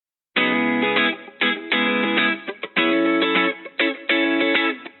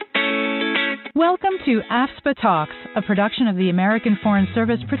Welcome to AFSPA Talks, a production of the American Foreign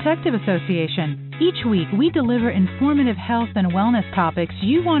Service Protective Association. Each week, we deliver informative health and wellness topics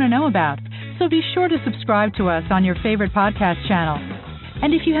you want to know about, so be sure to subscribe to us on your favorite podcast channel.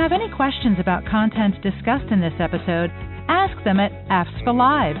 And if you have any questions about content discussed in this episode, ask them at AFSPA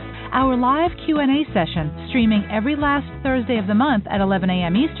Live, our live Q&A session, streaming every last Thursday of the month at 11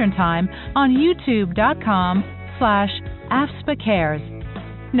 a.m. Eastern Time on youtube.com/AFSPAcares.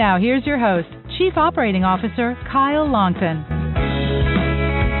 Now, here's your host, Chief Operating Officer Kyle Longton.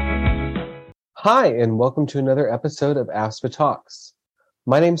 Hi, and welcome to another episode of AFSPA Talks.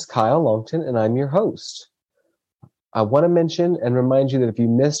 My name's Kyle Longton, and I'm your host. I want to mention and remind you that if you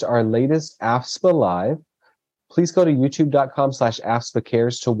missed our latest AFSPA Live, please go to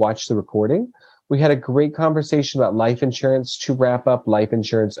youtube.com/AFSPAcares to watch the recording. We had a great conversation about life insurance to wrap up Life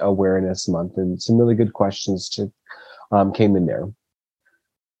Insurance Awareness Month, and some really good questions came in there.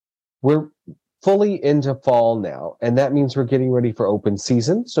 We're fully into fall now, and that means we're getting ready for open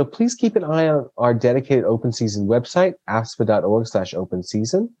season. So please keep an eye on our dedicated open season website, afspa.org/open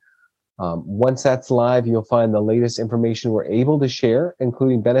season. Once that's live, you'll find the latest information we're able to share,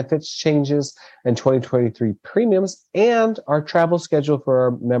 including benefits changes and 2023 premiums and our travel schedule for our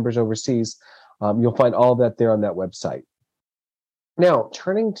members overseas. You'll find all of that there on that website. Now,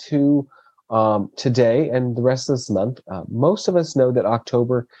 turning to today and the rest of this month, most of us know that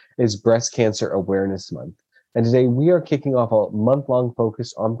October is Breast Cancer Awareness Month. And today we are kicking off a month-long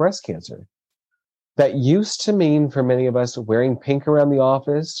focus on breast cancer. That used to mean for many of us wearing pink around the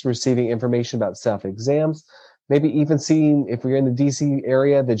office, receiving information about self-exams, maybe even seeing, if we're in the DC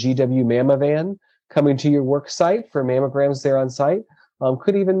area, the GW Mamma Van coming to your work site for mammograms there on site.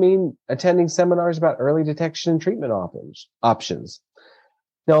 Could even mean attending seminars about early detection and treatment options.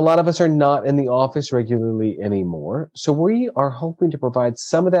 Now, a lot of us are not in the office regularly anymore, so we are hoping to provide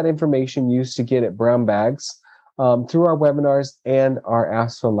some of that information you used to get at Brown Bags through our webinars and our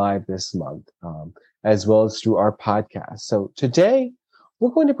AFSPA Live this month, as well as through our podcast. So today, we're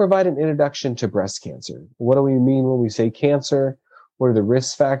going to provide an introduction to breast cancer. What do we mean when we say cancer? What are the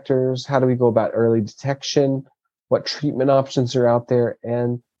risk factors? How do we go about early detection? What treatment options are out there?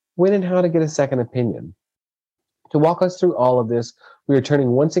 And when and how to get a second opinion. To walk us through all of this, we are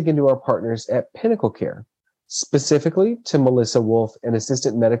turning once again to our partners at Pinnacle Care, specifically to Melissa Wolf, an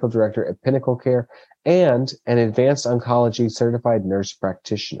Assistant Medical Director at Pinnacle Care and an Advanced Oncology Certified Nurse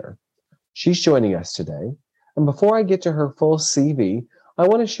Practitioner. She's joining us today. And before I get to her full CV, I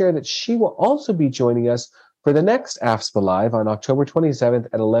want to share that she will also be joining us for the next AFSPA Live on October 27th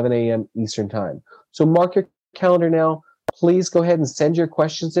at 11 a.m. Eastern Time. So mark your calendar now. Please go ahead and send your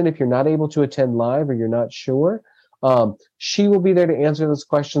questions in if you're not able to attend live or you're not sure. She will be there to answer those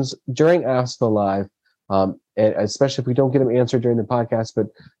questions during AFSPA Live, and especially if we don't get them answered during the podcast.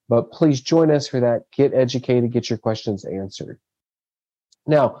 But please join us for that. Get educated, get your questions answered.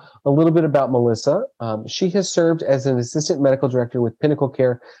 Now, a little bit about Melissa. She has served as an Assistant Medical Director with Pinnacle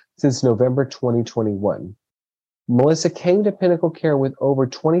Care since November 2021. Melissa came to Pinnacle Care with over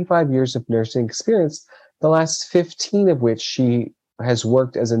 25 years of nursing experience, the last 15 of which she has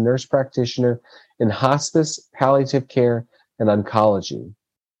worked as a nurse practitioner in hospice, palliative care, and oncology.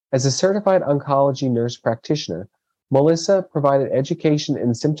 As a certified oncology nurse practitioner, Melissa provided education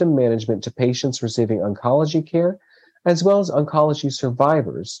and symptom management to patients receiving oncology care, as well as oncology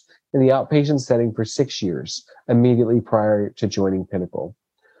survivors in the outpatient setting for 6 years, immediately prior to joining Pinnacle.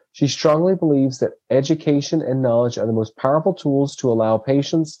 She strongly believes that education and knowledge are the most powerful tools to allow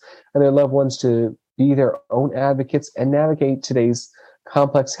patients and their loved ones to be their own advocates and navigate today's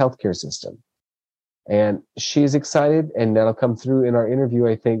complex healthcare system. And she's excited, and that'll come through in our interview,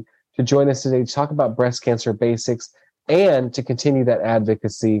 I think, to join us today to talk about breast cancer basics and to continue that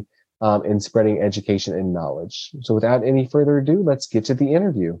advocacy in spreading education and knowledge. So without any further ado, let's get to the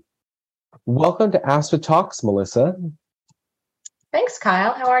interview. Welcome to AFSPA Talks, Melissa. Thanks,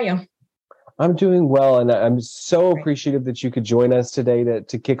 Kyle. How are you? I'm doing well, and I'm so appreciative that you could join us today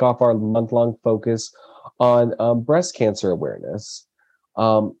to kick off our month-long focus on breast cancer awareness.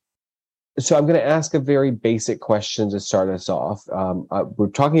 So I'm going to ask a very basic question to start us off. We're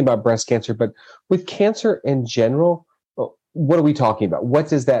talking about breast cancer, but with cancer in general, what are we talking about? What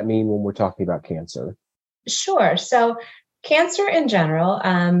does that mean when we're talking about cancer? Sure. So cancer in general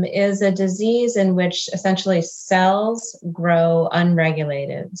is a disease in which essentially cells grow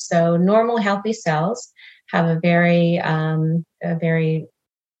unregulated. So normal healthy cells have a very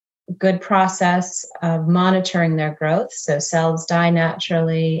good process of monitoring their growth. So cells die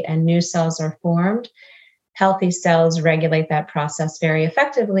naturally and new cells are formed. Healthy cells regulate that process very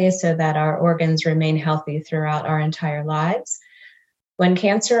effectively so that our organs remain healthy throughout our entire lives. When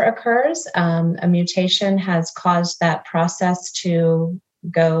cancer occurs, a mutation has caused that process to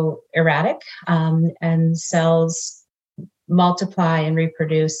go erratic, and cells multiply and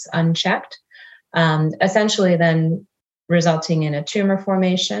reproduce unchecked, essentially then resulting in a tumor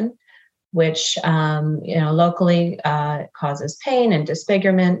formation, which locally causes pain and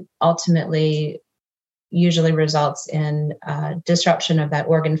disfigurement, ultimately usually results in disruption of that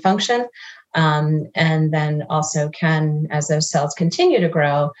organ function. And then also can, as those cells continue to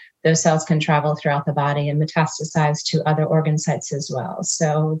grow, those cells can travel throughout the body and metastasize to other organ sites as well.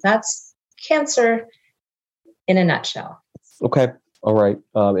 So that's cancer in a nutshell. Okay. All right.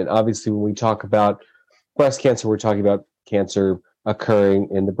 And obviously, when we talk about breast cancer, we're talking about cancer occurring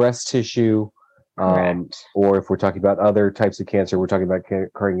in the breast tissue. Or if we're talking about other types of cancer, we're talking about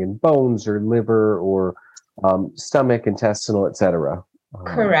occurring in bones or liver or stomach, intestinal, etc.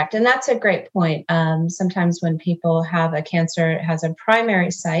 Correct. And that's a great point. Sometimes when people have a cancer, it has a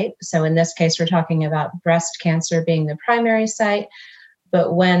primary site. So in this case, we're talking about breast cancer being the primary site.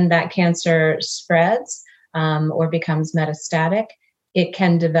 But when that cancer spreads or becomes metastatic, it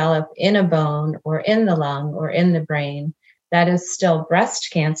can develop in a bone or in the lung or in the brain. That is still breast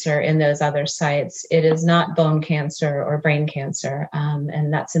cancer in those other sites. It is not bone cancer or brain cancer.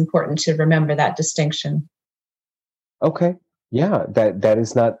 And that's important to remember that distinction. Okay. Yeah,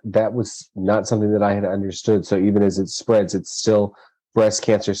 that was not something that I had understood. So even as it spreads, it's still breast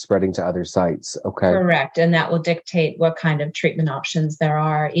cancer spreading to other sites. Okay. Correct. And that will dictate what kind of treatment options there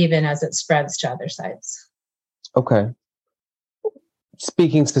are, even as it spreads to other sites. Okay.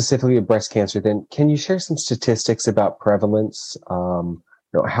 Speaking specifically of breast cancer, then, can you share some statistics about prevalence?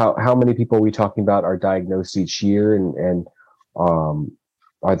 How many people are we talking about are diagnosed each year, and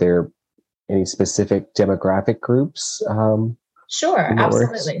are there any specific demographic groups? Sure,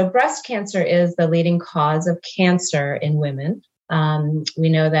 absolutely. So breast cancer is the leading cause of cancer in women. We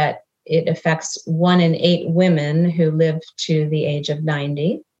know that it affects 1 in 8 women who live to the age of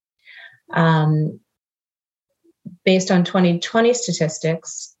 90. Based on 2020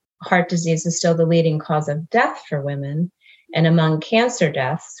 statistics, heart disease is still the leading cause of death for women. And among cancer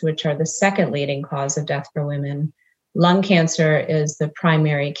deaths, which are the second leading cause of death for women, lung cancer is the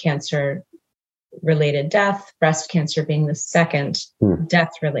primary cancer-related death, breast cancer being the second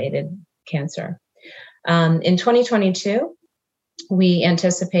death-related cancer. In 2022, we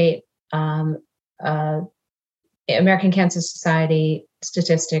anticipate American Cancer Society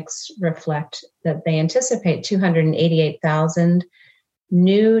statistics reflect that they anticipate 288,000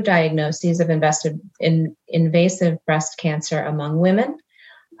 new diagnoses of invasive breast cancer among women,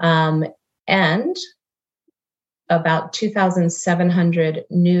 and about 2,700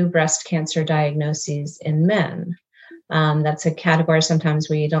 new breast cancer diagnoses in men. That's a category sometimes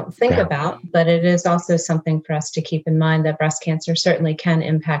we don't think about, but it is also something for us to keep in mind that breast cancer certainly can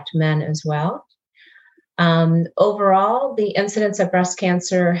impact men as well. Overall, the incidence of breast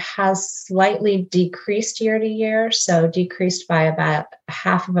cancer has slightly decreased year to year, so decreased by about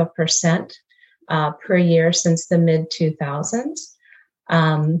 0.5% per year since the mid-2000s.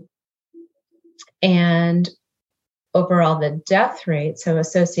 And overall, the death rate, so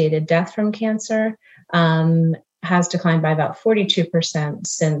associated death from cancer, has declined by about 42%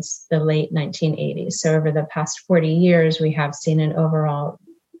 since the late 1980s. So over the past 40 years, we have seen an overall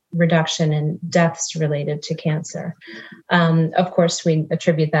reduction in deaths related to cancer. Of course, we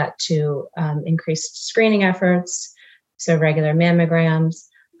attribute that to increased screening efforts, so regular mammograms,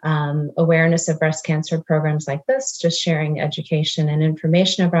 awareness of breast cancer programs like this, just sharing education and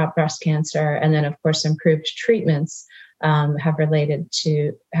information about breast cancer, and then, of course, improved treatments have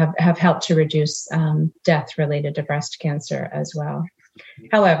helped to reduce death related to breast cancer as well.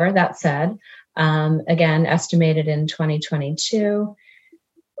 However, that said, again, estimated in 2022,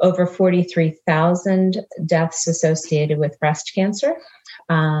 over 43,000 deaths associated with breast cancer.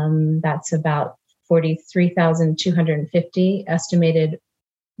 That's about 43,250 estimated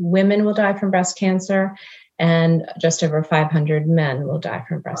women will die from breast cancer, and just over 500 men will die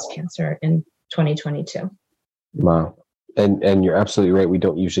from breast cancer in 2022. Wow. And you're absolutely right. We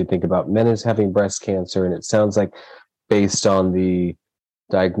don't usually think about men as having breast cancer. And it sounds like, based on the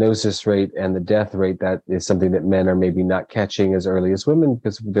diagnosis rate and the death rate, that is something that men are maybe not catching as early as women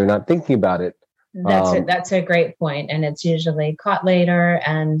because they're not thinking about it. That's a great point. And it's usually caught later,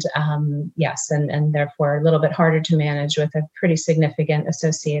 and yes, and therefore a little bit harder to manage with a pretty significant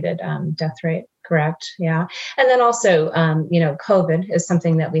associated death rate. Correct. Yeah. And then also, COVID is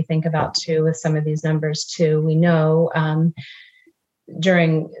something that we think about too with some of these numbers too. We know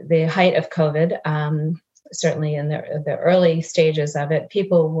during the height of COVID, certainly in the early stages of it,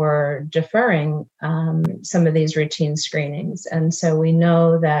 people were deferring some of these routine screenings. And so we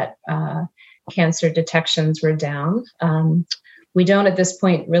know that cancer detections were down. We don't at this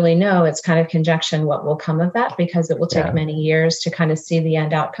point really know. It's kind of conjecture what will come of that, because it will take many years to kind of see the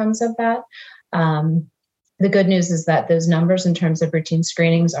end outcomes of that. The good news is that those numbers in terms of routine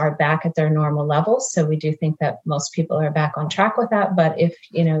screenings are back at their normal levels. So we do think that most people are back on track with that. But if,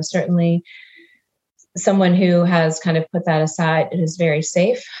 certainly someone who has kind of put that aside, it is very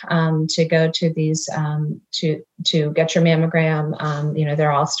safe to go to these, to get your mammogram.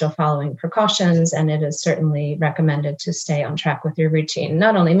 They're all still following precautions, and it is certainly recommended to stay on track with your routine,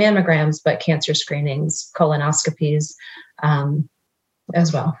 not only mammograms, but cancer screenings, colonoscopies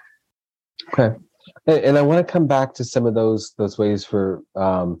as well. Okay. And I want to come back to some of those ways for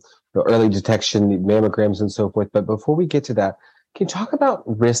early detection, mammograms and so forth. But before we get to that, can you talk about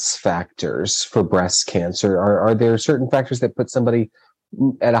risk factors for breast cancer? Are there certain factors that put somebody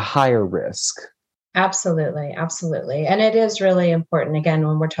at a higher risk? Absolutely. Absolutely. And it is really important, again,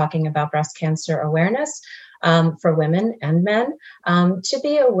 when we're talking about breast cancer awareness, for women and men, to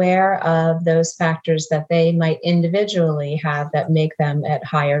be aware of those factors that they might individually have that make them at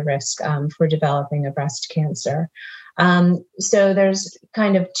higher risk for developing a breast cancer. So there's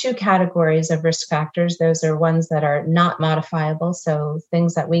kind of two categories of risk factors. Those are ones that are not modifiable, so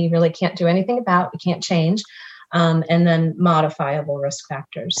things that we really can't do anything about, we can't change, and then modifiable risk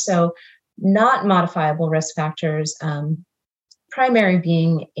factors. So not modifiable risk factors, primary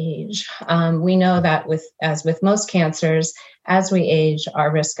being age. We know that as with most cancers, as we age, our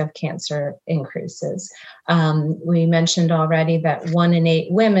risk of cancer increases. We mentioned already that 1 in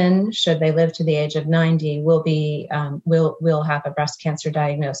 8 women, should they live to the age of 90, will have a breast cancer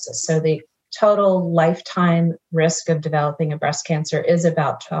diagnosis. So the total lifetime risk of developing a breast cancer is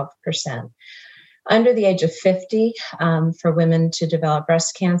about 12%. Under the age of 50, for women to develop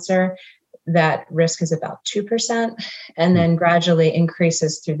breast cancer, that risk is about 2%, and then gradually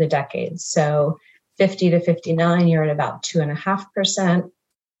increases through the decades. So 50 to 59, you're at about 2.5%.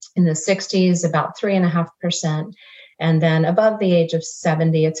 In the 60s, about 3.5%. And then above the age of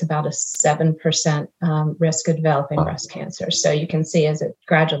 70, it's about a 7% risk of developing breast cancer. So you can see as it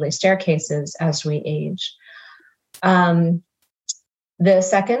gradually staircases as we age. The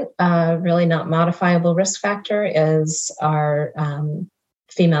second, really not modifiable risk factor is our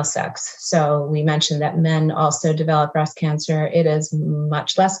female sex. So we mentioned that men also develop breast cancer. It is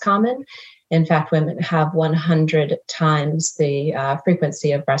much less common. In fact, women have 100 times the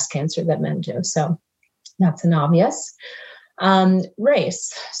frequency of breast cancer that men do. So that's an obvious.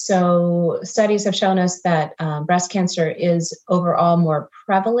 Race. So studies have shown us that breast cancer is overall more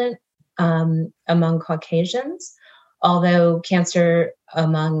prevalent among Caucasians, although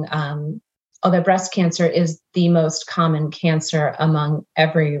breast cancer is the most common cancer among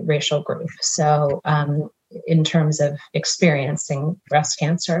every racial group. So in terms of experiencing breast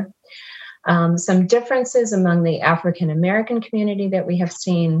cancer. Some differences among the African American community that we have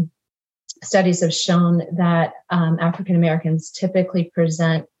seen. Studies have shown that African Americans typically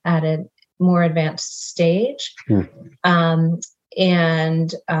present at a more advanced stage,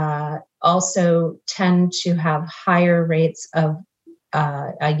 and also tend to have higher rates of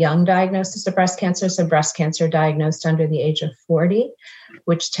a young diagnosis of breast cancer. So breast cancer diagnosed under the age of 40,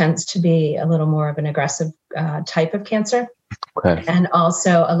 which tends to be a little more of an aggressive type of cancer. Okay. And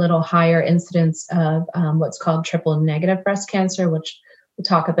also a little higher incidence of what's called triple negative breast cancer, which we'll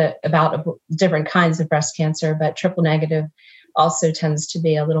talk a bit about different kinds of breast cancer, but triple negative also tends to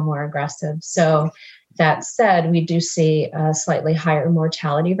be a little more aggressive. So that said, we do see a slightly higher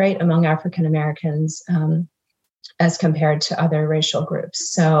mortality rate among African Americans as compared to other racial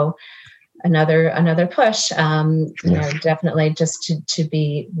groups. So another push, definitely just to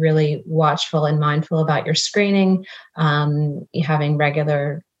be really watchful and mindful about your screening, having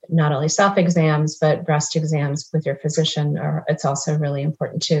regular, not only self-exams, but breast exams with your physician. It's also really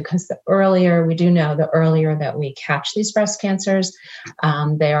important too, because the earlier that we catch these breast cancers,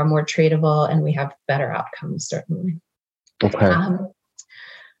 they are more treatable and we have better outcomes, certainly. Okay.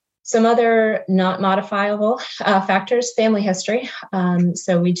 Some other not modifiable factors, family history.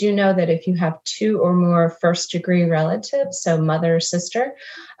 So we do know that if you have 2 or more first-degree relatives, so mother or sister,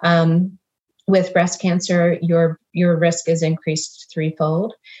 with breast cancer, your risk is increased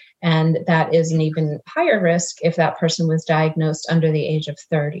 3-fold. And that is an even higher risk if that person was diagnosed under the age of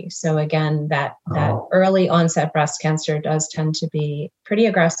 30. So again, that early onset breast cancer does tend to be pretty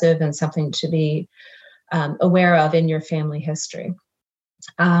aggressive and something to be aware of in your family history.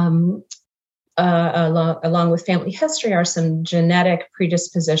 along with family history, are some genetic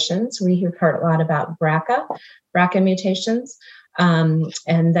predispositions. We have heard a lot about BRCA mutations,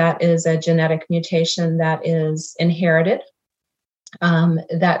 and that is a genetic mutation that is inherited,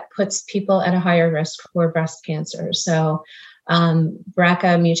 that puts people at a higher risk for breast cancer. So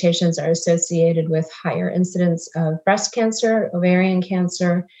BRCA mutations are associated with higher incidence of breast cancer, ovarian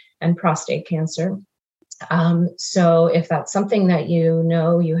cancer, and prostate cancer. So if that's something that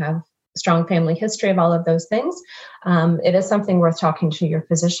you have strong family history of all of those things, it is something worth talking to your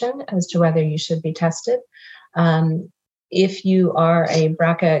physician as to whether you should be tested. If you are a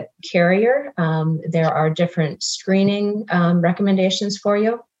BRCA carrier, there are different screening recommendations for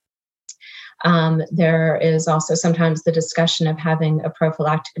you. There is also sometimes the discussion of having a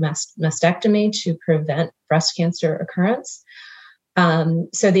prophylactic mastectomy to prevent breast cancer occurrence.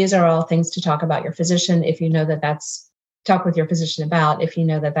 So these are all things to talk about your physician if you know talk with your physician about if you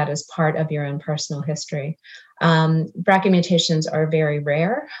know that is part of your own personal history. BRCA mutations are very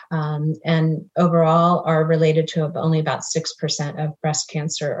rare, and overall are related to only about 6% of breast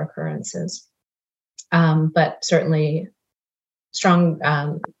cancer occurrences. But certainly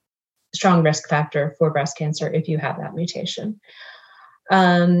strong risk factor for breast cancer if you have that mutation.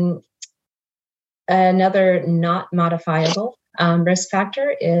 Another not modifiable risk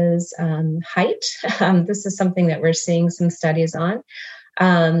factor is height. This is something that we're seeing some studies on.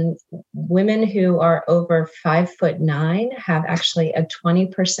 Women who are over 5'9" have actually a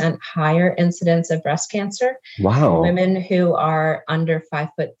 20% higher incidence of breast cancer. Wow. Than women who are under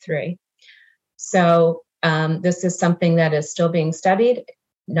 5'3". So this is something that is still being studied.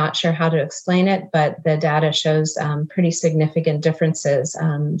 Not sure how to explain it, but the data shows pretty significant differences.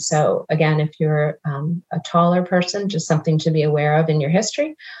 So again, if you're a taller person, just something to be aware of in your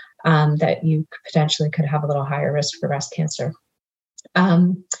history, that you potentially could have a little higher risk for breast cancer.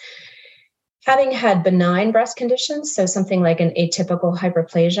 Having had benign breast conditions, so something like an atypical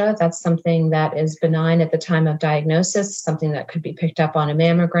hyperplasia, that's something that is benign at the time of diagnosis, something that could be picked up on a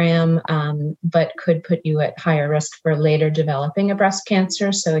mammogram, but could put you at higher risk for later developing a breast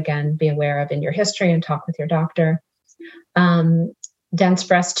cancer. So again, be aware of in your history and talk with your doctor. Dense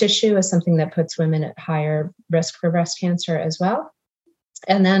breast tissue is something that puts women at higher risk for breast cancer as well.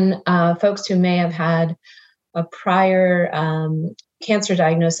 And then folks who may have had a prior cancer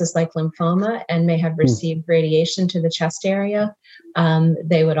diagnosis like lymphoma and may have received radiation to the chest area,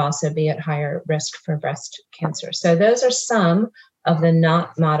 they would also be at higher risk for breast cancer. So those are some of the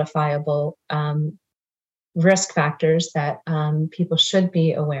not modifiable risk factors that people should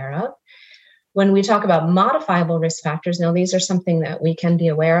be aware of. When we talk about modifiable risk factors, now these are something that we can be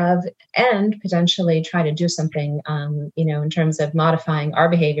aware of and potentially try to do something, in terms of modifying our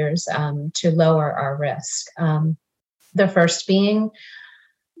behaviors to lower our risk. The first being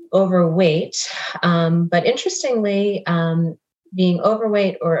overweight. But interestingly, being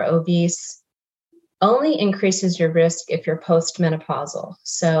overweight or obese only increases your risk if you're postmenopausal.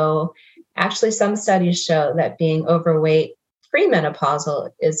 So actually, some studies show that being overweight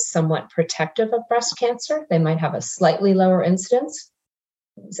premenopausal is somewhat protective of breast cancer. They might have a slightly lower incidence.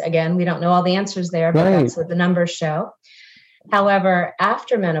 Again, we don't know all the answers there, but that's what the numbers show. However,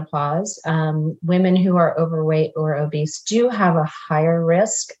 after menopause, women who are overweight or obese do have a higher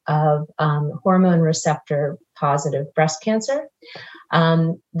risk of hormone receptor positive breast cancer.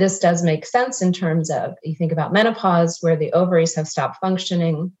 This does make sense in terms of, you think about menopause, where the ovaries have stopped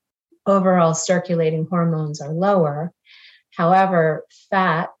functioning, overall circulating hormones are lower. However,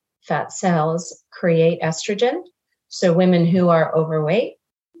 fat cells create estrogen. So women who are overweight,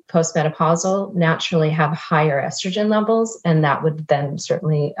 postmenopausal, naturally have higher estrogen levels, and that would then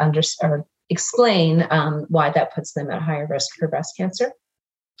certainly explain why that puts them at higher risk for breast cancer.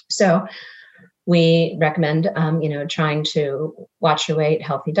 So we recommend, trying to watch your weight,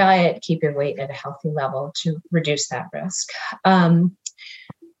 healthy diet, keep your weight at a healthy level to reduce that risk.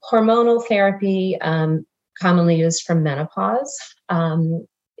 Hormonal therapy, commonly used for menopause,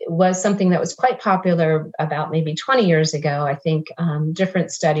 was something that was quite popular about maybe 20 years ago. I think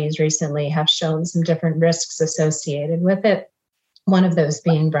different studies recently have shown some different risks associated with it. One of those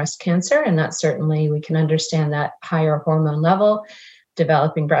being breast cancer, and that certainly we can understand that higher hormone level,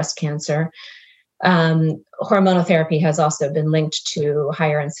 developing breast cancer. Hormonal therapy has also been linked to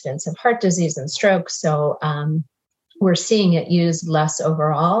higher incidence of heart disease and stroke. So we're seeing it used less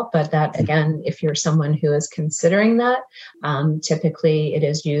overall, but that, again, if you're someone who is considering that, typically it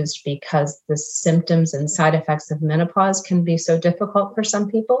is used because the symptoms and side effects of menopause can be so difficult for some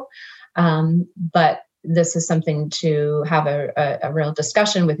people. But this is something to have a real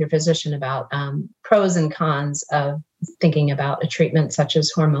discussion with your physician about pros and cons of thinking about a treatment such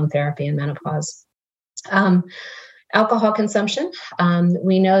as hormone therapy in menopause. Alcohol consumption.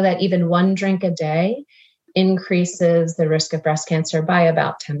 We know that even one drink a day increases the risk of breast cancer by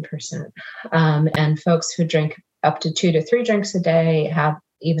about 10%. And folks who drink up to 2 to 3 drinks a day have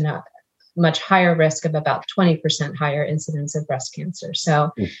even a much higher risk of about 20% higher incidence of breast cancer.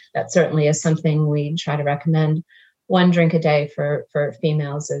 So that certainly is something we try to recommend. One drink a day for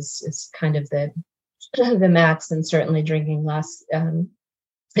females is kind of the max, and certainly drinking less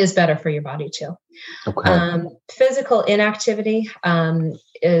is better for your body too. Okay. Physical inactivity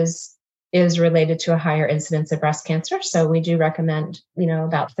is related to a higher incidence of breast cancer. So we do recommend,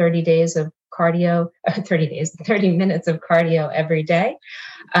 about 30 days of cardio, 30 minutes of cardio every day.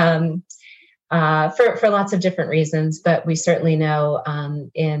 For lots of different reasons, but we certainly know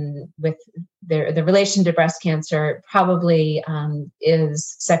with the relation to breast cancer probably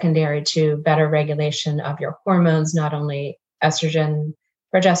is secondary to better regulation of your hormones, not only estrogen,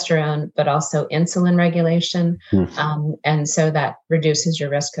 progesterone, but also insulin regulation. And so that reduces your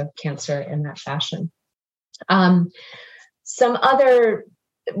risk of cancer in that fashion. Some other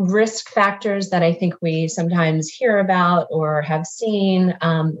risk factors that I think we sometimes hear about or have seen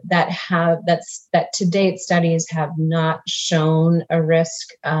that to date studies have not shown a risk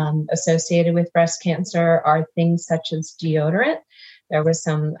associated with breast cancer are things such as deodorant. There was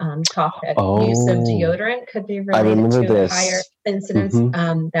some talk that use of deodorant could be related to higher incidence.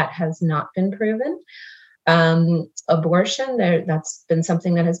 That has not been proven. Abortion, that's been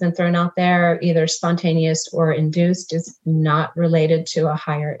something that has been thrown out there, either spontaneous or induced, is not related to a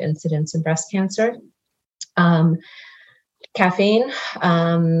higher incidence of breast cancer. Caffeine,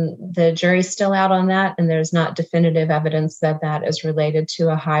 the jury's still out on that, and there's not definitive evidence that is related to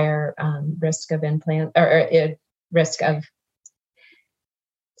a higher risk of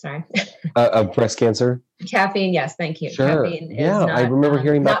Of breast cancer? Caffeine, yes, thank you. Sure. Caffeine is not, I remember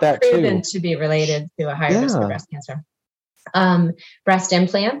hearing about that too. Not proven too. to be related to a higher risk of breast cancer. Breast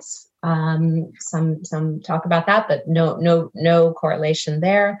implants, some talk about that, but no correlation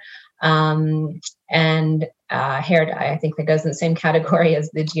there. And hair dye, I think that goes in the same category as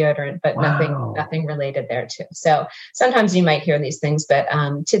the deodorant, but nothing related there too. So sometimes you might hear these things, but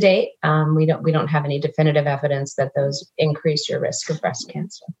to date, we don't have any definitive evidence that those increase your risk of breast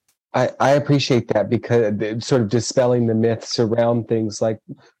cancer. I appreciate that, because it's sort of dispelling the myths around things like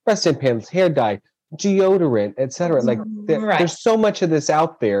breast implants, hair dye, deodorant, etc. Like there's so much of this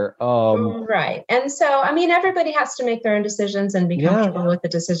out there. Right. And so, everybody has to make their own decisions and be comfortable with the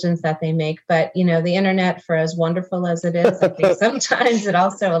decisions that they make. But, the internet, for as wonderful as it is, I think sometimes it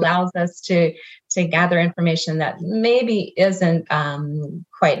also allows us to gather information that maybe isn't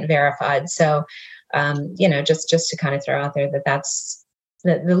quite verified. So, just to kind of throw out there that's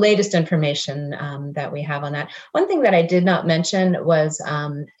the latest information that we have on that. One thing that I did not mention was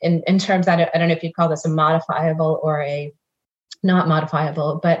in terms, I don't know if you'd call this a modifiable or a not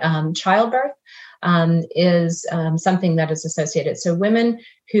modifiable, but childbirth is something that is associated. So women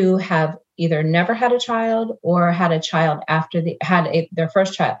who have either never had a child or had a child their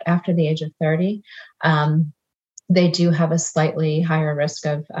first child after the age of 30, they do have a slightly higher risk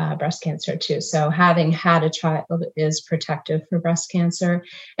of breast cancer too. So having had a child is protective for breast cancer.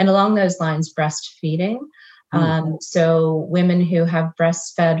 And along those lines, breastfeeding. So women who have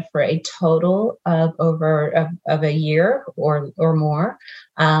breastfed for a total of of a year or more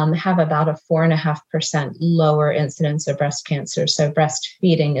have about a 4.5% lower incidence of breast cancer. So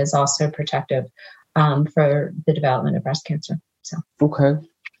breastfeeding is also protective for the development of breast cancer. So okay.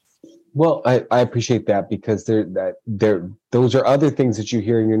 Well, I appreciate that, because those are other things that you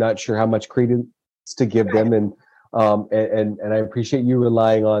hear and you're not sure how much credence to give them, and I appreciate you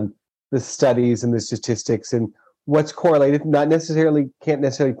relying on the studies and the statistics and what's correlated. Can't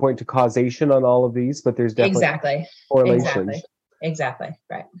necessarily point to causation on all of these, but there's definitely correlations. Exactly.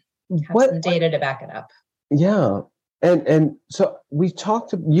 Right. Have some data to back it up. Yeah, and so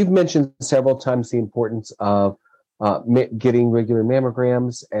you've mentioned several times the importance of getting regular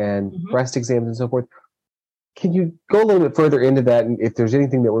mammograms and breast exams and so forth. Can you go a little bit further into that? And if there's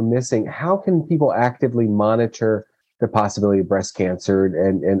anything that we're missing, how can people actively monitor the possibility of breast cancer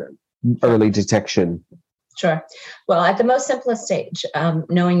and early detection? Sure. Well, at the most simplest stage,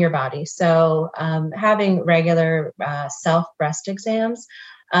 knowing your body. So having regular self breast exams.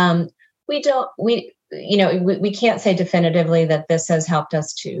 We can't say definitively that this has helped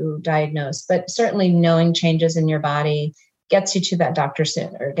us to diagnose, but certainly knowing changes in your body gets you to that doctor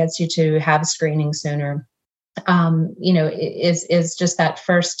sooner, gets you to have screening sooner, is just that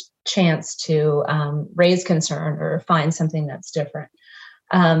first chance to raise concern or find something that's different.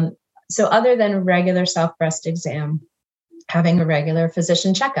 So other than regular self breast exam, having a regular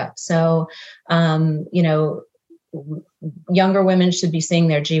physician checkup. So, younger women should be seeing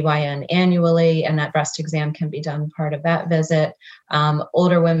their GYN annually, and that breast exam can be done part of that visit.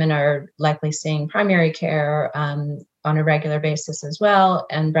 Older women are likely seeing primary care on a regular basis as well,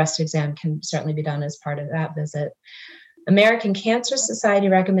 and breast exam can certainly be done as part of that visit. American Cancer Society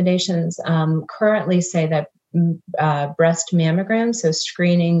recommendations currently say that breast mammograms, so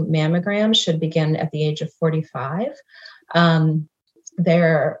screening mammograms, should begin at the age of 45.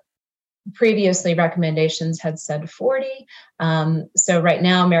 Their previously recommendations had said 40. So right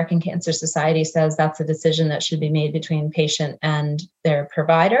now, American Cancer Society says that's a decision that should be made between patient and their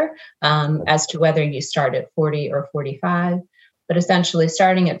provider as to whether you start at 40 or 45. But essentially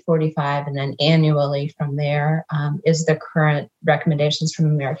starting at 45 and then annually from there is the current recommendations from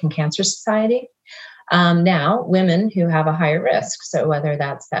American Cancer Society. Now, women who have a higher risk, so whether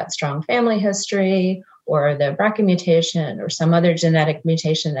that's that strong family history or the BRCA mutation or some other genetic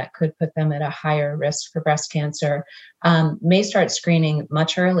mutation that could put them at a higher risk for breast cancer, may start screening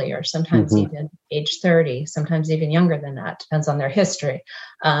much earlier, sometimes even age 30, sometimes even younger than that, depends on their history.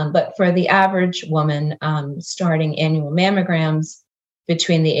 But for the average woman, starting annual mammograms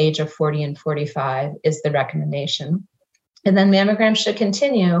between the age of 40 and 45 is the recommendation. And then mammograms should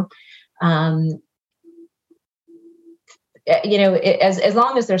continue as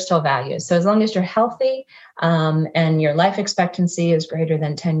long as there's still value. So as long as you're healthy and your life expectancy is greater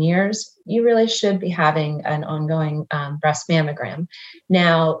than 10 years, you really should be having an ongoing breast mammogram.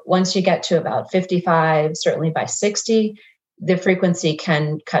 Now, once you get to about 55, certainly by 60, the frequency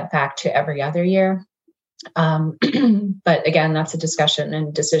can cut back to every other year. But again, that's a discussion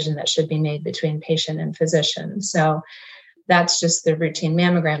and decision that should be made between patient and physician. So that's just the routine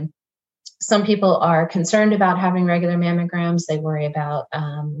mammogram. Some people are concerned about having regular mammograms. They worry about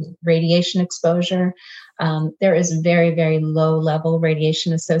radiation exposure. There is very, very low level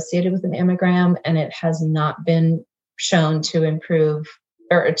radiation associated with a mammogram, and it has not been shown to improve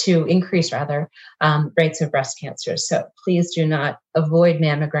or to increase rather rates of breast cancer. So please do not avoid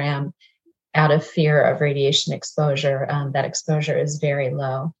mammogram out of fear of radiation exposure. That exposure is very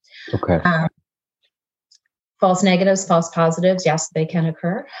low. Okay. False negatives, false positives, yes, they can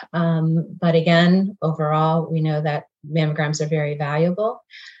occur. But again, overall, we know that mammograms are very valuable.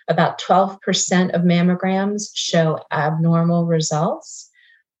 About 12% of mammograms show abnormal results,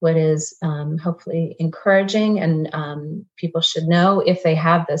 what is hopefully encouraging. And people should know if they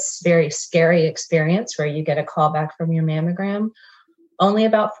have this very scary experience where you get a call back from your mammogram, only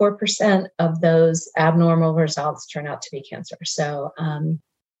about 4% of those abnormal results turn out to be cancer. So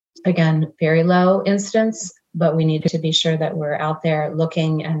again, very low incidence, but we need to be sure that we're out there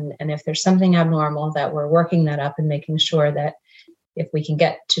looking, and if there's something abnormal, that we're working that up and making sure that if we can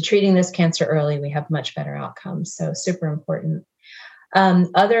get to treating this cancer early, we have much better outcomes. So super important.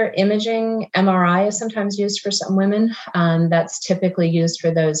 Other imaging, MRI is sometimes used for some women. That's typically used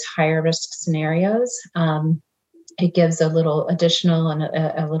for those higher risk scenarios. It gives a little additional and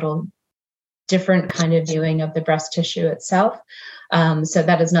a little different kind of viewing of the breast tissue itself. So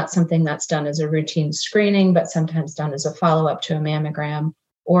that is not something that's done as a routine screening, but sometimes done as a follow-up to a mammogram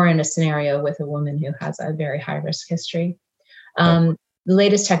or in a scenario with a woman who has a very high-risk history. The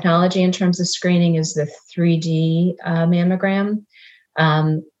latest technology in terms of screening is the 3D mammogram.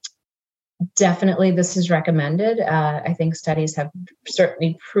 Definitely, this is recommended. I think studies have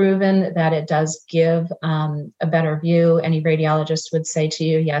certainly proven that it does give a better view. Any radiologist would say to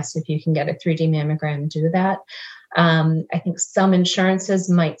you, yes, if you can get a 3D mammogram, do that. I think some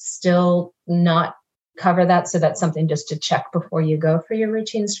insurances might still not cover that. So that's something just to check before you go for your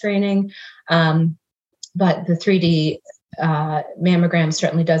routine screening. But the 3D mammogram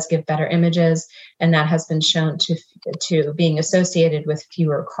certainly does give better images, and that has been shown to being associated with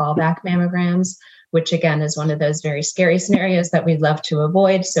fewer callback mammograms, which again is one of those very scary scenarios that we'd love to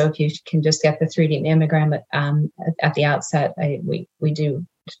avoid. So if you can just get the 3D mammogram at the outset, we do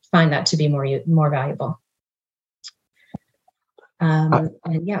find that to be more valuable. And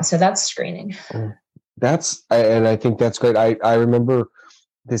yeah, so that's screening. And I think that's great. I remember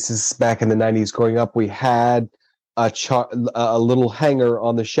this is back in the 90s growing up, we had a little hanger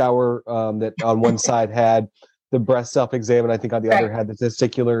on the shower that on one side had the breast self-exam, and I think on the other had the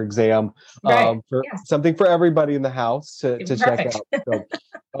testicular exam. Something for everybody in the house to check out.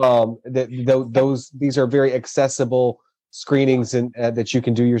 So, these are very accessible screenings and that you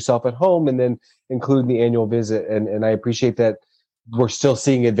can do yourself at home, and then include the annual visit. And I appreciate that we're still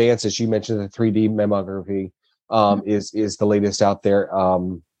seeing advances. You mentioned the 3D mammography is the latest out there,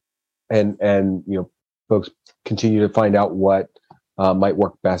 and folks continue to find out what might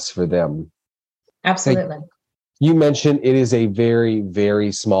work best for them. Absolutely. You mentioned it is a very,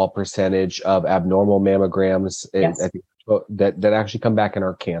 very small percentage of abnormal mammograms, and Yes. I think that actually come back and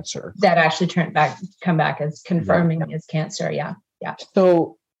are cancer. That actually come back as confirming as cancer. Yeah. Yeah.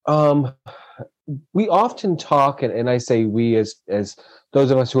 So we often talk, and I say we as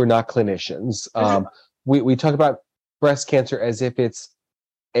those of us who are not clinicians, we talk about breast cancer as if it's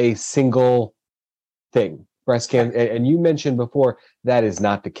a single thing. Breast cancer, and you mentioned before that is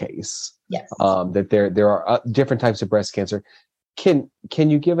not the case. Yes. That there are different types of breast cancer. Can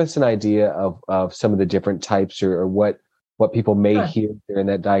you give us an idea of some of the different types, or what people may hear in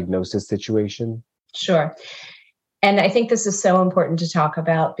that diagnosis situation? Sure. And I think this is so important to talk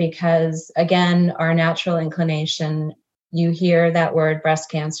about because, again, our natural inclination, you hear that word breast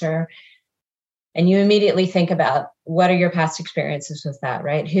cancer, and you immediately think about what are your past experiences with that,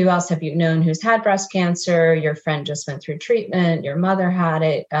 right? Who else have you known who's had breast cancer? Your friend just went through treatment. Your mother had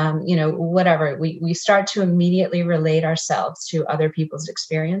it, whatever. We start to immediately relate ourselves to other people's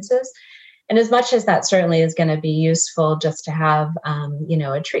experiences. And as much as that certainly is going to be useful just to have,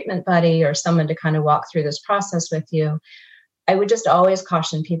 a treatment buddy or someone to kind of walk through this process with you, I would just always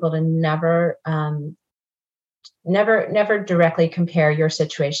caution people to never directly compare your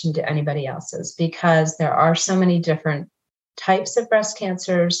situation to anybody else's, because there are so many different types of breast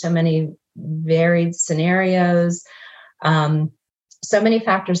cancer, so many varied scenarios, so many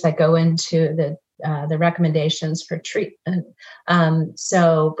factors that go into the recommendations for treatment.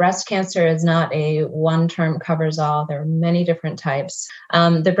 So breast cancer is not a one term covers all. There are many different types.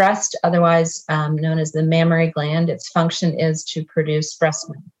 The breast, otherwise known as the mammary gland, its function is to produce breast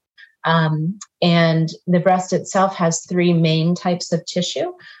milk. And the breast itself has three main types of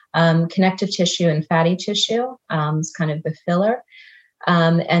tissue: connective tissue and fatty tissue is kind of the filler.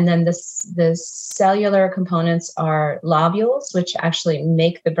 And then the cellular components are lobules, which actually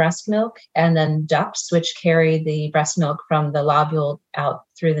make the breast milk, and then ducts, which carry the breast milk from the lobule out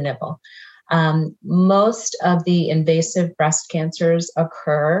through the nipple. Most of the invasive breast cancers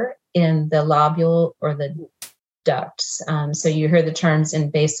occur in the lobule or the ducts. So you hear the terms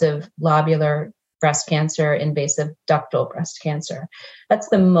invasive lobular breast cancer, invasive ductal breast cancer. That's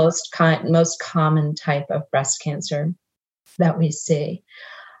the most common type of breast cancer that we see.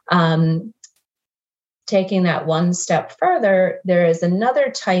 Taking that one step further, there is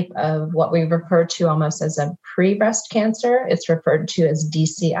another type of what we refer to almost as a pre-breast cancer. It's referred to as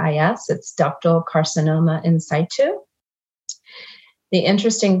DCIS. It's ductal carcinoma in situ. The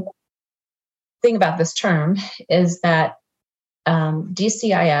interesting thing about this term is that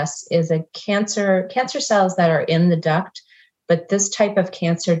DCIS is a cancer cells that are in the duct, but this type of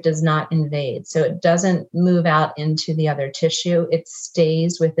cancer does not invade. So it doesn't move out into the other tissue. It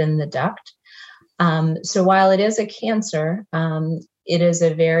stays within the duct. So while it is a cancer, it is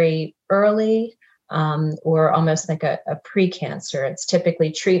a very early or almost like a pre-cancer. It's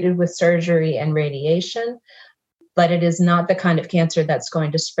typically treated with surgery and radiation, but it is not the kind of cancer that's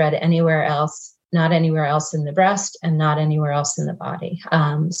going to spread anywhere else, not anywhere else in the breast and not anywhere else in the body.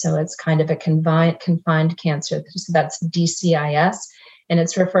 So it's kind of a confined cancer. So that's DCIS, and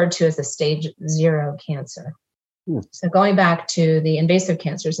it's referred to as a stage 0 cancer. So going back to the invasive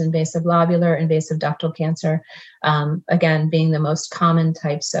cancers, invasive lobular, invasive ductal cancer, again, being the most common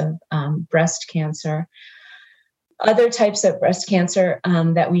types of breast cancer. Other types of breast cancer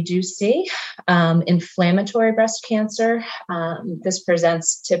that we do see, inflammatory breast cancer. This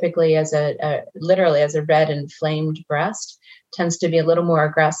presents typically as literally as a red inflamed breast, tends to be a little more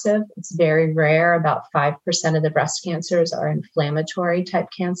aggressive. It's very rare. About 5% of the breast cancers are inflammatory type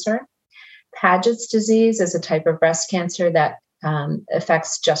cancer. Paget's disease is a type of breast cancer that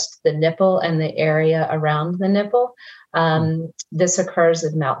affects just the nipple and the area around the nipple. This occurs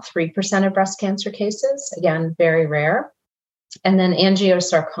in about 3% of breast cancer cases, again, very rare. And then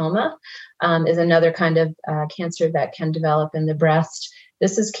angiosarcoma is another kind of cancer that can develop in the breast.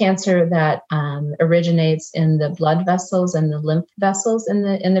 This is cancer that originates in the blood vessels and the lymph vessels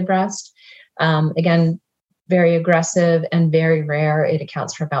in the breast. Again, very aggressive and very rare. It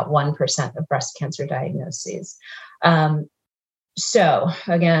accounts for about 1% of breast cancer diagnoses. So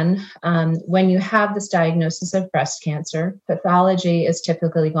again, when you have this diagnosis of breast cancer, pathology is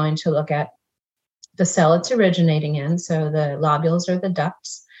typically going to look at the cell it's originating in, so the lobules or the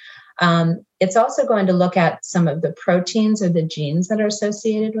ducts. It's also going to look at some of the proteins or the genes that are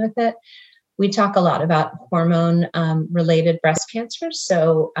associated with it. We talk a lot about hormone-related breast cancers.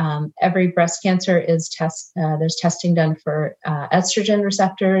 So every breast cancer is there's testing done for estrogen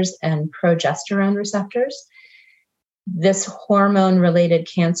receptors and progesterone receptors. This hormone-related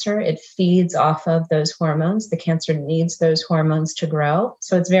cancer, it feeds off of those hormones. The cancer needs those hormones to grow.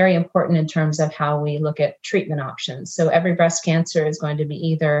 So it's very important in terms of how we look at treatment options. So every breast cancer is going to be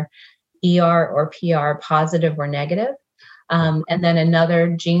either ER or PR positive or negative. And then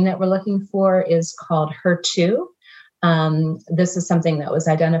another gene that we're looking for is called HER2. This is something that was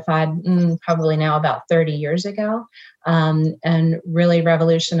identified probably now about 30 years ago, and really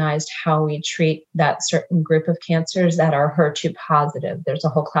revolutionized how we treat that certain group of cancers that are HER2 positive. There's a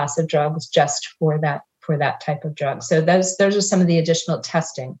whole class of drugs just for that type of drug. So those are some of the additional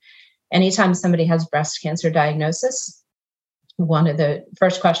testing. Anytime somebody has breast cancer diagnosis, one of the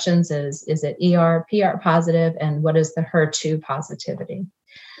first questions is it ER, PR positive, and what is the HER2 positivity?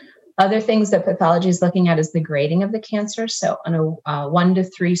 Other things that pathology is looking at is the grading of the cancer. So on a 1 to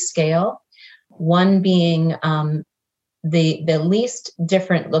 3 scale, 1 being the least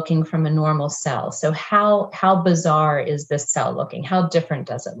different looking from a normal cell. So how bizarre is this cell looking? How different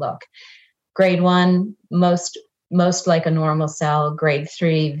does it look? Grade 1, most like a normal cell. Grade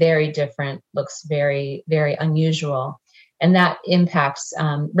 3, very different, looks very, very unusual. And that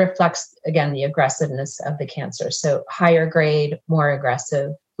reflects, again, the aggressiveness of the cancer. So higher grade, more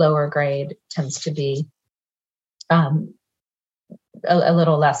aggressive. Lower grade tends to be a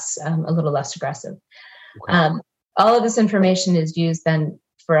little less aggressive. Okay. All of this information is used then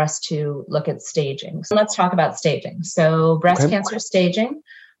for us to look at staging. So let's talk about staging. So breast cancer staging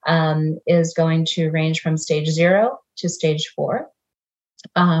is going to range from stage 0 to stage 4.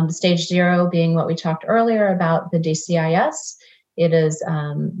 Stage 0 being what we talked earlier about the DCIS. It is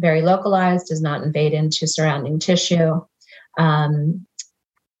very localized, does not invade into surrounding tissue, and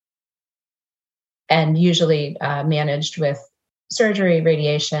usually managed with surgery,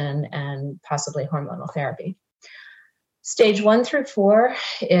 radiation, and possibly hormonal therapy. Stage 1 through 4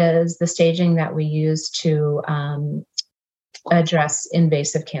 is the staging that we use to address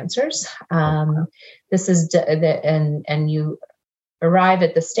invasive cancers. This is and you arrive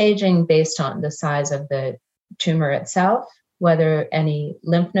at the staging based on the size of the tumor itself, whether any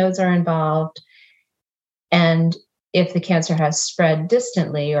lymph nodes are involved, and if the cancer has spread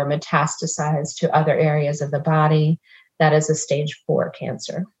distantly or metastasized to other areas of the body, that is a stage 4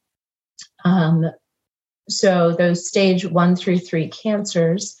 cancer. So those stage 1 through 3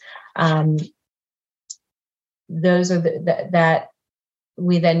 cancers, those are that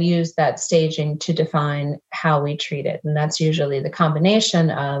we then use that staging to define how we treat it. And that's usually the combination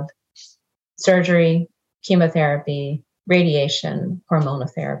of surgery, chemotherapy, radiation, hormonal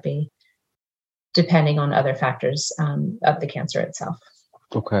therapy, depending on other factors of the cancer itself.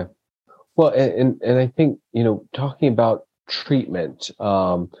 Okay. Well, and I think, talking about treatment,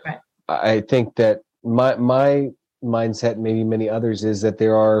 right. I think that my mindset, maybe many others, is that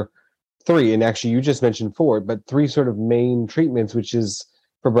there are 3, and actually you just mentioned 4, but 3 sort of main treatments, which is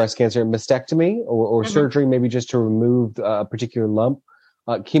for breast cancer: mastectomy or surgery, maybe just to remove a particular lump,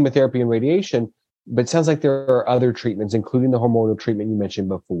 chemotherapy and radiation. But it sounds like there are other treatments, including the hormonal treatment you mentioned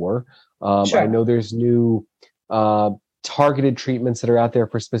before. Sure. I know there's new targeted treatments that are out there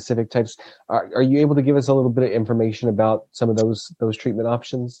for specific types. Are you able to give us a little bit of information about some of those treatment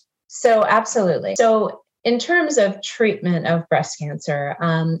options? So absolutely. So in terms of treatment of breast cancer,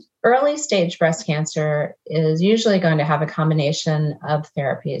 early stage breast cancer is usually going to have a combination of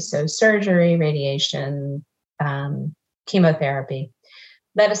therapies. So surgery, radiation, chemotherapy.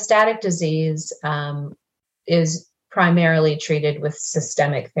 Metastatic disease is primarily treated with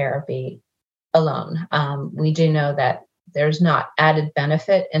systemic therapy alone. We do know that there's not added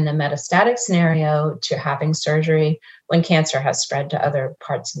benefit in the metastatic scenario to having surgery when cancer has spread to other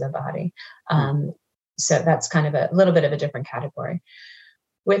parts of the body. So that's kind of a little bit of a different category.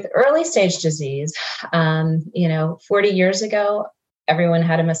 With early stage disease, 40 years ago, everyone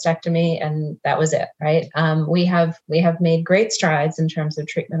had a mastectomy and that was it, right? We have made great strides in terms of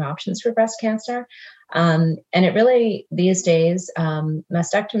treatment options for breast cancer. And it really, these days,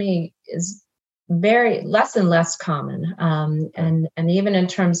 mastectomy is very less and less common. And even in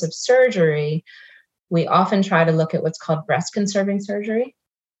terms of surgery, we often try to look at what's called breast conserving surgery,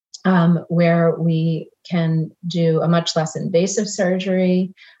 where we can do a much less invasive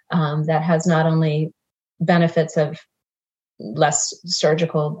surgery that has not only benefits of less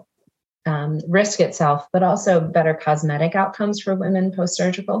surgical risk itself, but also better cosmetic outcomes for women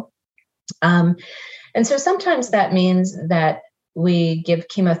post-surgical. And so sometimes that means that we give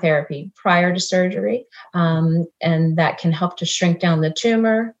chemotherapy prior to surgery, and that can help to shrink down the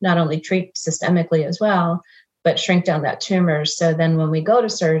tumor, not only treat systemically as well, but shrink down that tumor. So then when we go to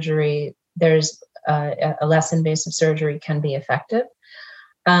surgery, there's a less invasive surgery can be effective.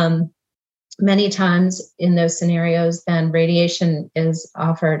 Many times in those scenarios, then radiation is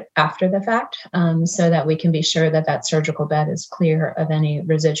offered after the fact, so that we can be sure that that surgical bed is clear of any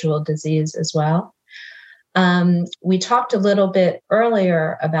residual disease as well. We talked a little bit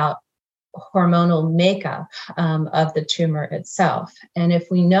earlier about hormonal makeup of the tumor itself. And if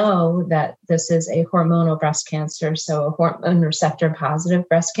we know that this is a hormonal breast cancer, so a hormone receptor positive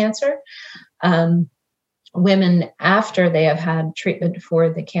breast cancer, women after they have had treatment for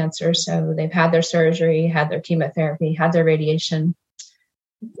the cancer, so they've had their surgery, had their chemotherapy, had their radiation,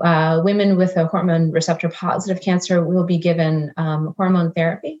 women with a hormone receptor positive cancer will be given hormone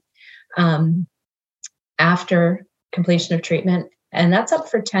therapy after completion of treatment. And that's up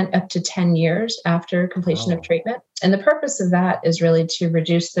to 10 years after completion of treatment. And the purpose of that is really to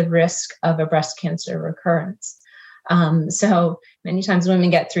reduce the risk of a breast cancer recurrence. So many times women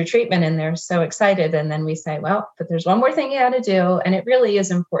get through treatment and they're so excited. And then we say, well, but there's one more thing you got to do. And it really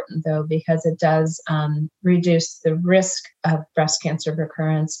is important, though, because it does reduce the risk of breast cancer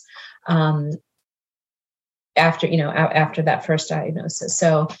recurrence after that first diagnosis.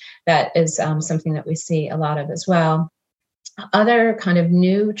 So that is something that we see a lot of as well. Other kind of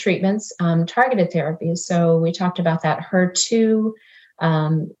new treatments, targeted therapies. So we talked about that HER2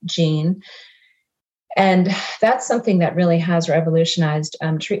 gene. And that's something that really has revolutionized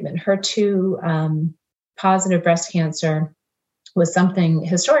treatment. HER2 positive breast cancer was something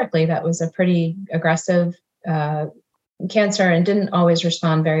historically that was a pretty aggressive cancer and didn't always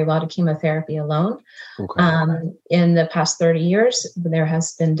respond very well to chemotherapy alone. Okay. In the past 30 years, there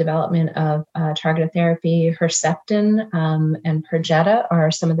has been development of targeted therapy. Herceptin and Perjeta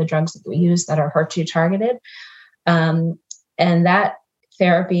are some of the drugs that we use that are HER2 targeted. And that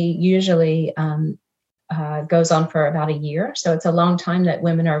therapy usually goes on for about a year. So it's a long time that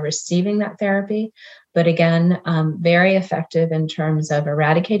women are receiving that therapy. But again, very effective in terms of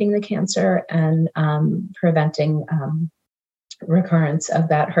eradicating the cancer and preventing recurrence of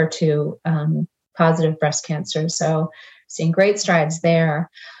that HER2 positive breast cancer. So seeing great strides there.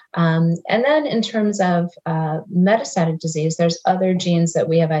 And then in terms of metastatic disease, there's other genes that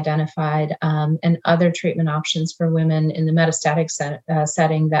we have identified and other treatment options for women in the metastatic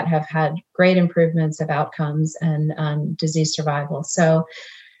setting that have had great improvements of outcomes and disease survival. So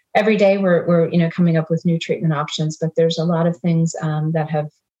every day we're coming up with new treatment options, but there's a lot of things that have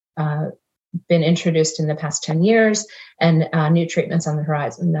been introduced in the past 10 years and new treatments on the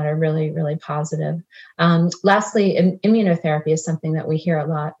horizon that are really, really positive. Lastly, immunotherapy is something that we hear a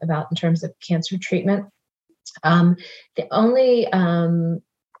lot about in terms of cancer treatment. The only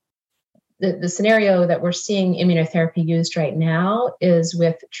the scenario that we're seeing immunotherapy used right now is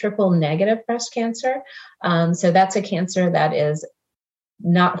with triple negative breast cancer. So that's a cancer that is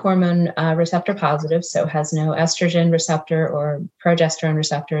not hormone receptor positive, so has no estrogen receptor or progesterone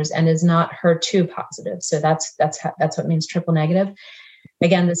receptors, and is not HER2 positive. So that's what means triple negative.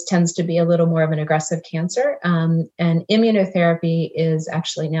 Again, this tends to be a little more of an aggressive cancer, and immunotherapy is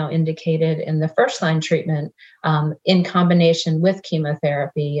actually now indicated in the first line treatment in combination with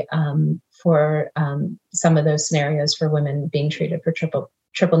chemotherapy for some of those scenarios for women being treated for triple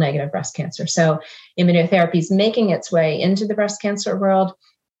negative breast cancer. So immunotherapy is making its way into the breast cancer world,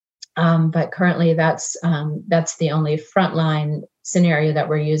 but currently that's the only frontline scenario that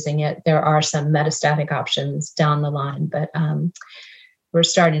we're using it. There are some metastatic options down the line, but we're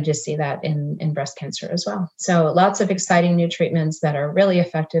starting to see that in breast cancer as well. So lots of exciting new treatments that are really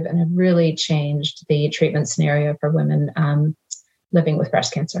effective and have really changed the treatment scenario for women living with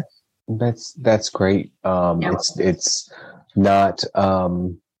breast cancer. That's great. Yeah. It's not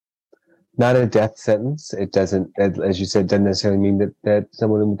a death sentence. It doesn't, as you said, doesn't necessarily mean that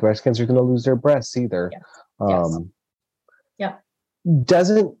someone with breast cancer is going to lose their breasts either. Yes. Yeah.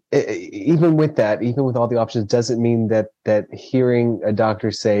 Doesn't, even with all the options, doesn't mean that hearing a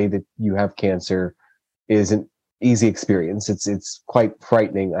doctor say that you have cancer is an easy experience. It's quite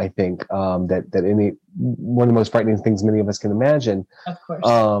frightening, I think, that any one of the most frightening things many of us can imagine. Of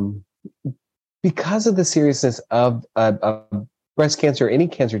course. Because of the seriousness of breast cancer, any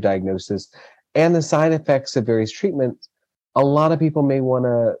cancer diagnosis, and the side effects of various treatments, a lot of people may want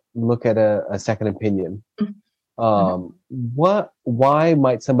to look at a second opinion. Why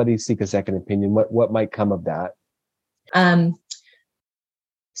might somebody seek a second opinion? What might come of that?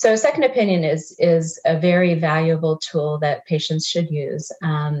 So a second opinion is a very valuable tool that patients should use.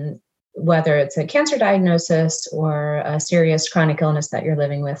 Whether it's a cancer diagnosis or a serious chronic illness that you're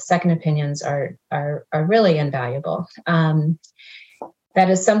living with, second opinions are really invaluable. That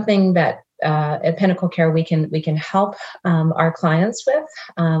is something that at Pinnacle Care we can help our clients with.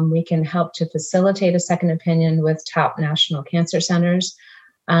 We can help to facilitate a second opinion with top national cancer centers.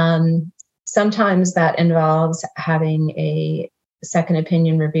 Sometimes that involves having a second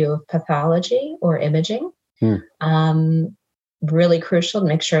opinion review of pathology or imaging. Really crucial to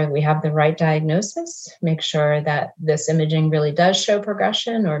make sure we have the right diagnosis, make sure that this imaging really does show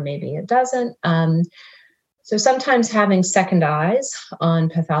progression, or maybe it doesn't. So sometimes having second eyes on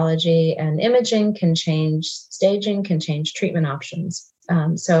pathology and imaging can change staging, can change treatment options.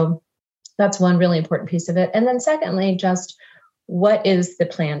 So that's one really important piece of it. And then secondly, just what is the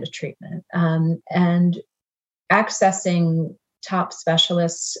plan to treatment? And accessing top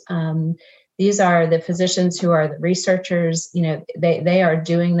specialists. These are the physicians who are the researchers. They are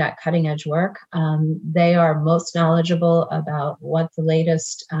doing that cutting edge work. They are most knowledgeable about what the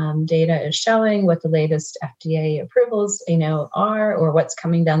latest data is showing, what the latest FDA approvals, are, or what's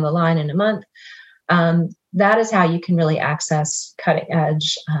coming down the line in a month. That is how you can really access cutting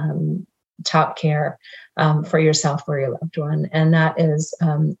edge top care for yourself or your loved one. And that is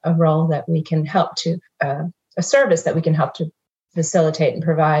a role that we can help to, a service that we can help to facilitate and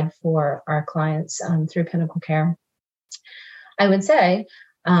provide for our clients through Pinnacle Care. I would say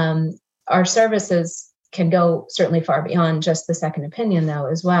our services can go certainly far beyond just the second opinion, though,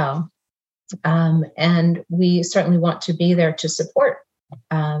 as well. And we certainly want to be there to support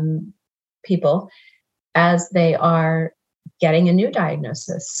people as they are getting a new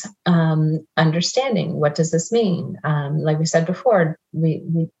diagnosis, understanding what does this mean. Like we said before,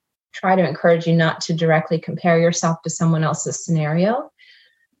 we try to encourage you not to directly compare yourself to someone else's scenario.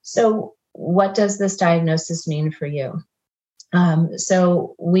 So what does this diagnosis mean for you?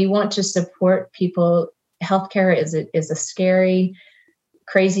 So we want to support people. Healthcare is a scary,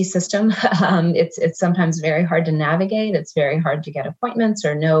 crazy system. It's sometimes very hard to navigate. It's very hard to get appointments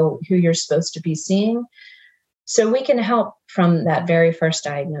or know who you're supposed to be seeing. So we can help from that very first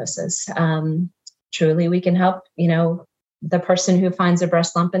diagnosis. Truly, we can help, the person who finds a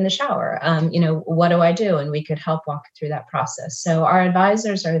breast lump in the shower. What do I do? And we could help walk through that process. So our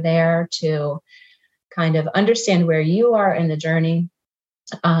advisors are there to kind of understand where you are in the journey,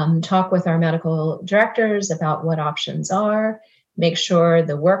 talk with our medical directors about what options are, make sure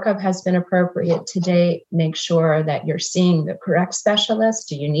the workup has been appropriate to date, make sure that you're seeing the correct specialist.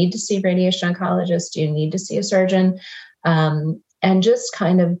 Do you need to see a radiation oncologist? Do you need to see a surgeon? And just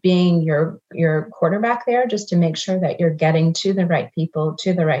kind of being your quarterback there, just to make sure that you're getting to the right people,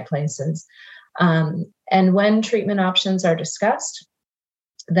 to the right places. And when treatment options are discussed,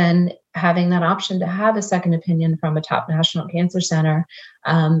 then having that option to have a second opinion from a top national cancer center,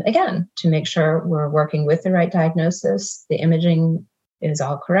 again, to make sure we're working with the right diagnosis, the imaging is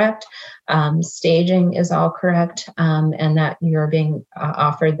all correct, staging is all correct, and that you're being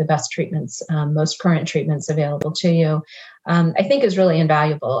offered the best treatments, most current treatments available to you, I think is really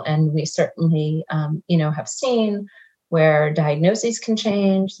invaluable. And we certainly, have seen where diagnoses can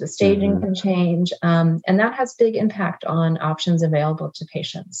change, the staging can change, and that has big impact on options available to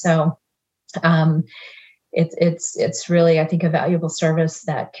patients. So it's really, I think, a valuable service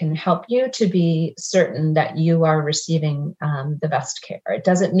that can help you to be certain that you are receiving the best care. It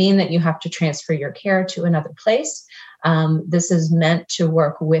doesn't mean that you have to transfer your care to another place. This is meant to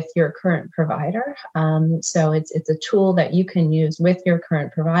work with your current provider. So it's a tool that you can use with your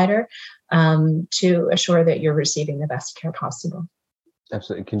current provider to assure that you're receiving the best care possible.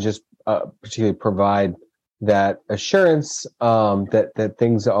 Absolutely. It can just particularly provide that assurance that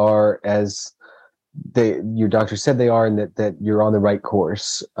things are as your doctor said they are, and that you're on the right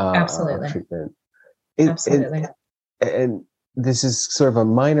course Absolutely. of treatment. Absolutely. And this is sort of a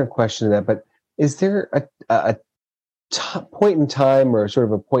minor question to that, but is there a point in time or sort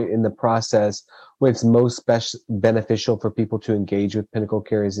of a point in the process when it's most beneficial for people to engage with Pinnacle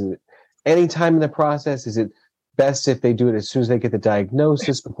Care? Is it any time in the process? Is it best if they do it as soon as they get the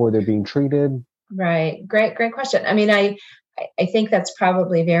diagnosis before they're being treated? Right. Great question. I mean, I think that's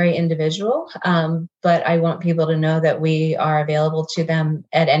probably very individual, but I want people to know that we are available to them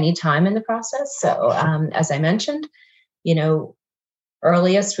at any time in the process. So as I mentioned,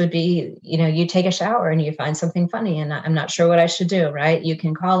 earliest would be, you take a shower and you find something funny and I'm not sure what I should do, right? You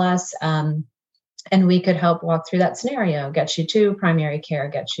can call us and we could help walk through that scenario, get you to primary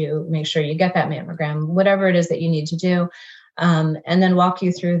care, make sure you get that mammogram, whatever it is that you need to do, and then walk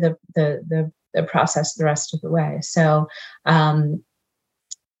you through the process the rest of the way. So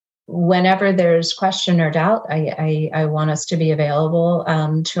whenever there's question or doubt, I want us to be available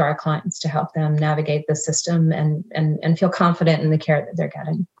to our clients to help them navigate the system and feel confident in the care that they're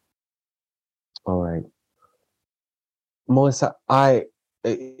getting. All right. Melissa,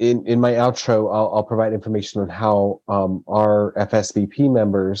 in my outro, I'll provide information on how our FSVP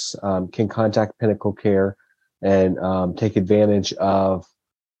members can contact Pinnacle Care and take advantage of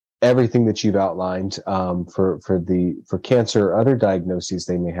everything that you've outlined for cancer or other diagnoses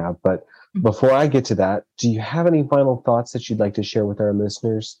they may have. But before I get to that, do you have any final thoughts that you'd like to share with our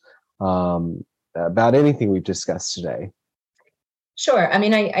listeners about anything we've discussed today? Sure. I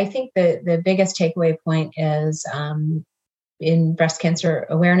mean, I think the biggest takeaway point is in Breast Cancer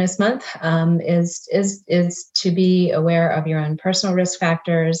Awareness Month is to be aware of your own personal risk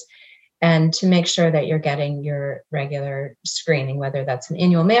factors and to make sure that you're getting your regular screening, whether that's an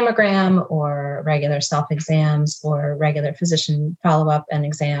annual mammogram or regular self-exams or regular physician follow-up and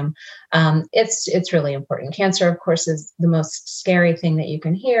exam. It's really important. Cancer, of course, is the most scary thing that you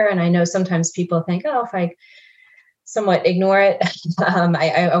can hear. And I know sometimes people think, oh, if I somewhat ignore it,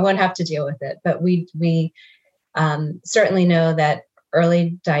 I won't have to deal with it. But we certainly know that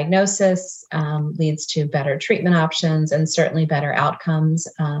early diagnosis leads to better treatment options and certainly better outcomes.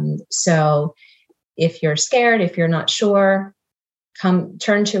 So if you're scared, if you're not sure,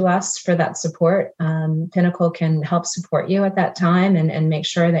 turn to us for that support. Pinnacle can help support you at that time and make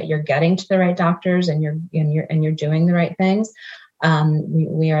sure that you're getting to the right doctors and you're doing the right things.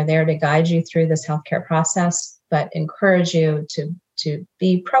 We are there to guide you through this healthcare process, but encourage you to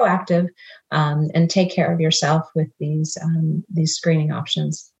be proactive and take care of yourself with these screening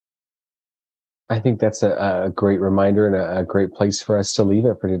options. I think that's a great reminder and a great place for us to leave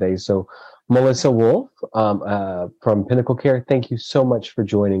it for today. So, Melissa Wolf from Pinnacle Care, thank you so much for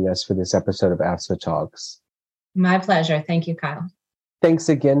joining us for this episode of AFSPA Talks. My pleasure. Thank you, Kyle. Thanks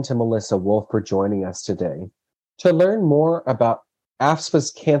again to Melissa Wolf for joining us today. To learn more about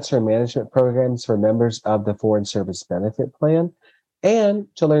AFSPA's cancer management programs for members of the Foreign Service Benefit Plan, and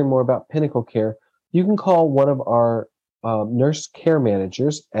to learn more about Pinnacle Care, you can call one of our nurse care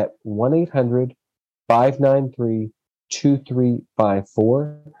managers at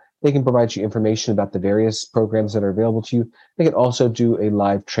 1-800-593-2354. They can provide you information about the various programs that are available to you. They can also do a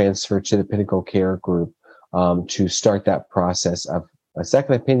live transfer to the Pinnacle Care group to start that process of a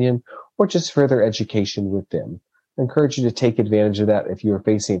second opinion or just further education with them. I encourage you to take advantage of that if you are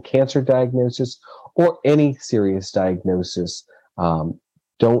facing a cancer diagnosis or any serious diagnosis.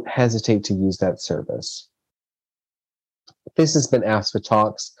 Don't hesitate to use that service. This has been AFSPA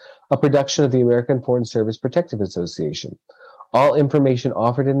Talks, a production of the American Foreign Service Protective Association. All information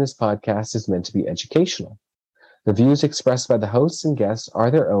offered in this podcast is meant to be educational. The views expressed by the hosts and guests are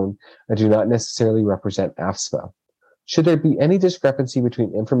their own and do not necessarily represent AFSPA. Should there be any discrepancy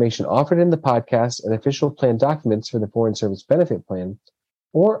between information offered in the podcast and official plan documents for the Foreign Service Benefit Plan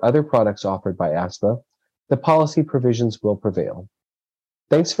or other products offered by AFSPA, the policy provisions will prevail.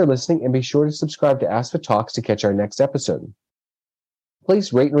 Thanks for listening, and be sure to subscribe to AFSPA Talks to catch our next episode.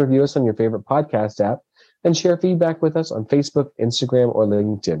 Please rate and review us on your favorite podcast app and share feedback with us on Facebook, Instagram, or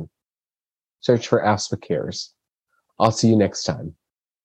LinkedIn. Search for AFSPA Cares. I'll see you next time.